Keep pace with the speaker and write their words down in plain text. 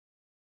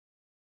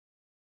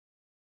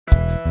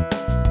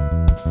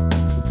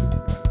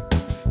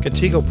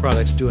Contego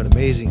products do an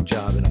amazing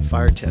job in a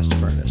fire test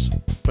furnace,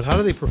 but how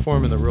do they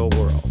perform in the real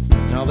world?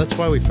 Now that's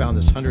why we found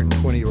this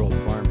 120-year-old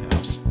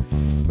farmhouse.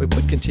 We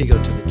put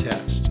Contego to the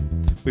test.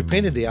 We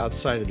painted the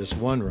outside of this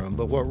one room,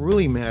 but what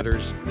really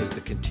matters is the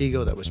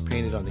Contego that was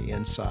painted on the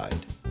inside.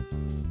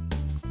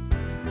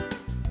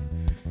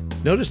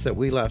 Notice that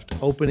we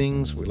left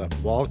openings, we left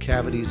wall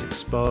cavities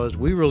exposed.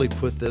 We really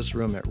put this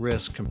room at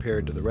risk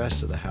compared to the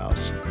rest of the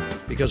house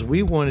because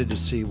we wanted to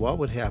see what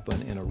would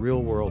happen in a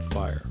real-world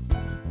fire.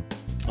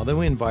 Well, then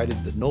we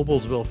invited the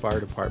Noblesville Fire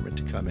Department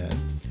to come in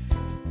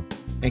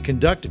and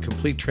conduct a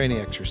complete training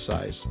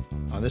exercise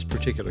on this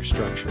particular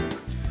structure.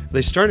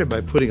 They started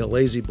by putting a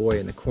lazy boy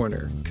in the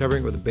corner,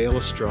 covering it with a bale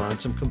of straw and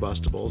some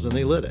combustibles, and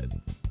they lit it.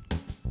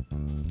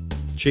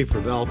 Chief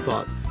Ravel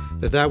thought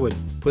that would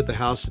put the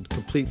house in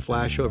complete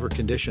flashover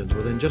conditions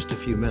within just a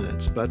few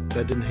minutes, but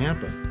that didn't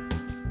happen.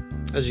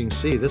 As you can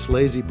see, this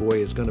lazy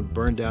boy is going to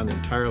burn down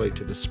entirely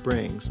to the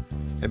springs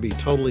and be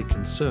totally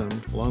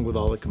consumed along with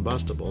all the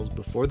combustibles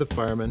before the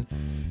firemen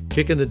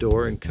kick in the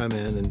door and come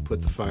in and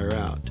put the fire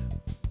out.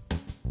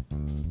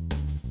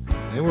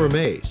 They were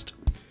amazed.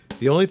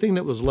 The only thing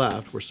that was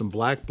left were some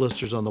black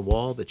blisters on the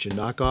wall that you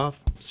knock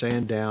off,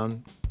 sand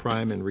down,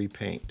 prime, and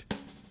repaint.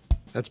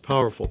 That's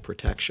powerful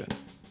protection.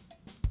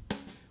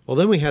 Well,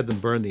 then we had them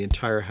burn the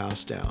entire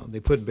house down.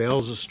 They put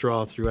bales of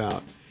straw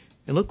throughout,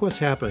 and look what's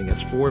happening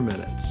at 4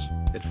 minutes.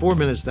 At 4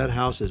 minutes, that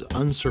house is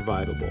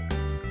unsurvivable.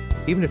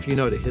 Even if you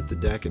know to hit the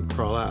deck and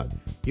crawl out,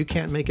 you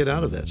can't make it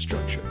out of that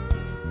structure.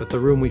 But the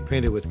room we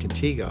painted with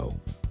Contego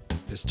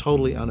is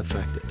totally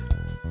unaffected.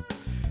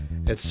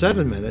 At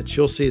 7 minutes,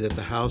 you'll see that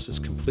the house is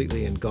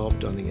completely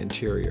engulfed on the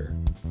interior.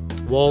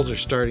 Walls are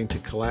starting to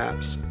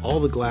collapse. All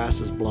the glass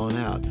is blown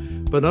out.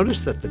 But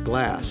notice that the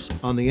glass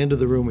on the end of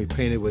the room we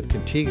painted with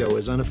Contego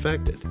is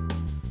unaffected.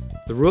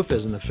 The roof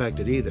isn't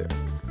affected either.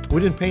 We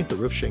didn't paint the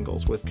roof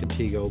shingles with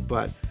Contego,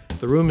 but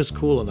the room is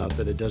cool enough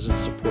that it doesn't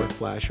support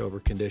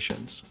flashover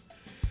conditions.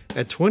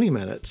 At 20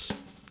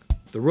 minutes,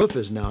 the roof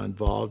is now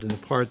involved in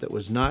the part that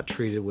was not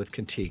treated with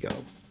Contego.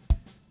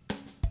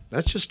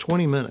 That's just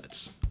 20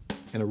 minutes.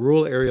 In a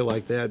rural area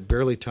like that,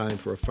 barely time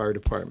for a fire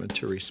department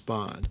to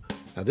respond.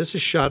 Now this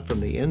is shot from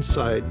the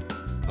inside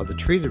of the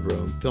treated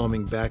room,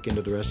 filming back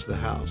into the rest of the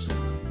house.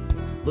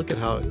 Look at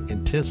how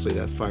intensely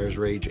that fire is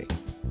raging.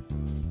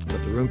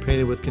 But the room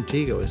painted with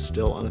Contego is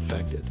still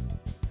unaffected.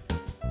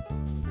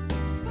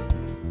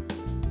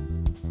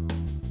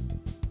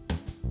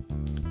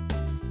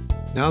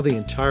 Now the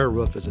entire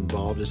roof is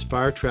involved as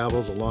fire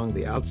travels along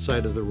the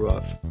outside of the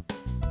roof.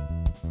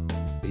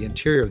 The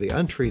interior of the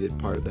untreated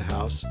part of the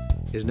house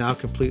is now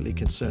completely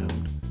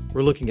consumed.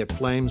 We're looking at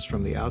flames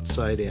from the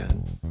outside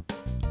in.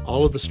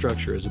 All of the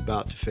structure is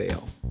about to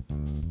fail.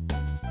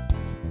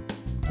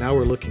 Now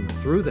we're looking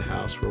through the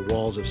house where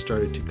walls have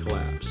started to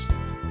collapse.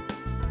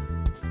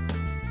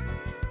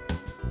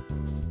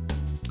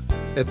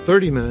 At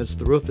 30 minutes,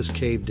 the roof is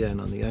caved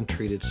in on the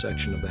untreated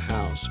section of the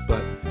house,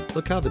 but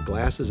look how the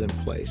glass is in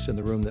place in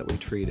the room that we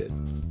treated.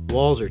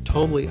 Walls are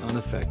totally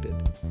unaffected,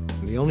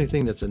 and the only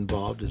thing that's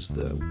involved is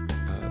the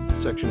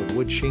section of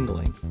wood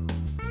shingling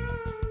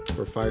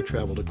where fire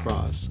traveled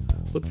across.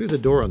 Look through the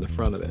door on the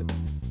front of it.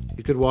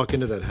 You could walk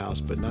into that house,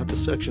 but not the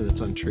section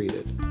that's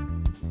untreated.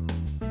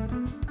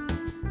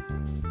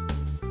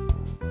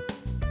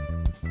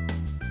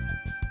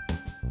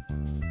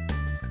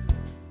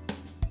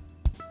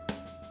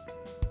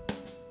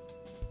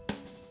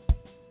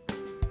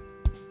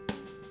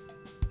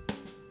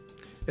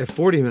 At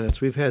 40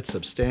 minutes, we've had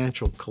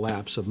substantial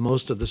collapse of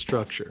most of the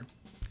structure.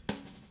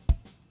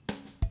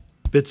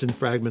 Bits and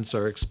fragments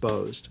are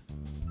exposed,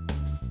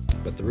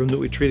 but the room that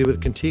we treated with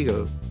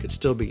Contego could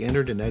still be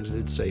entered and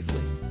exited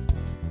safely.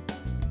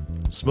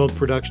 Smoke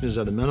production is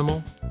at a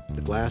minimal.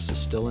 The glass is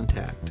still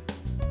intact.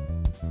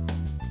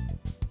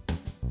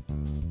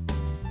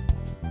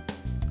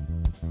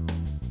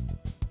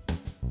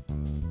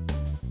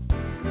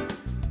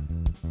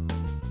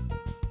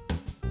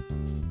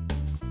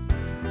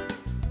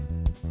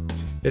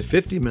 At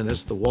 50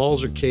 minutes, the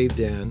walls are caved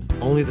in,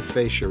 only the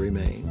fascia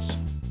remains.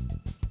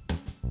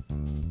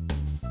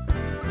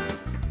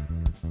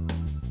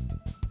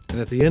 And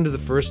at the end of the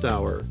first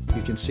hour,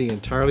 you can see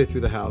entirely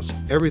through the house,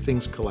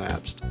 everything's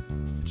collapsed.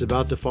 It's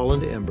about to fall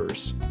into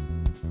embers,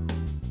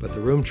 but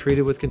the room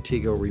treated with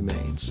Contego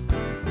remains.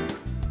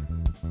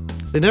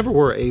 They never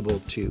were able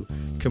to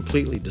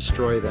completely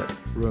destroy that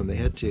room. They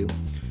had to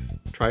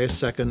try a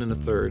second and a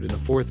third and a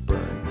fourth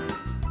burn.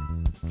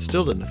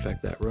 Still didn't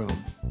affect that room.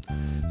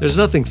 There's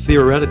nothing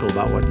theoretical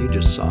about what you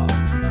just saw.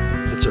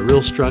 It's a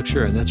real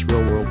structure, and that's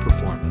real-world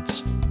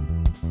performance.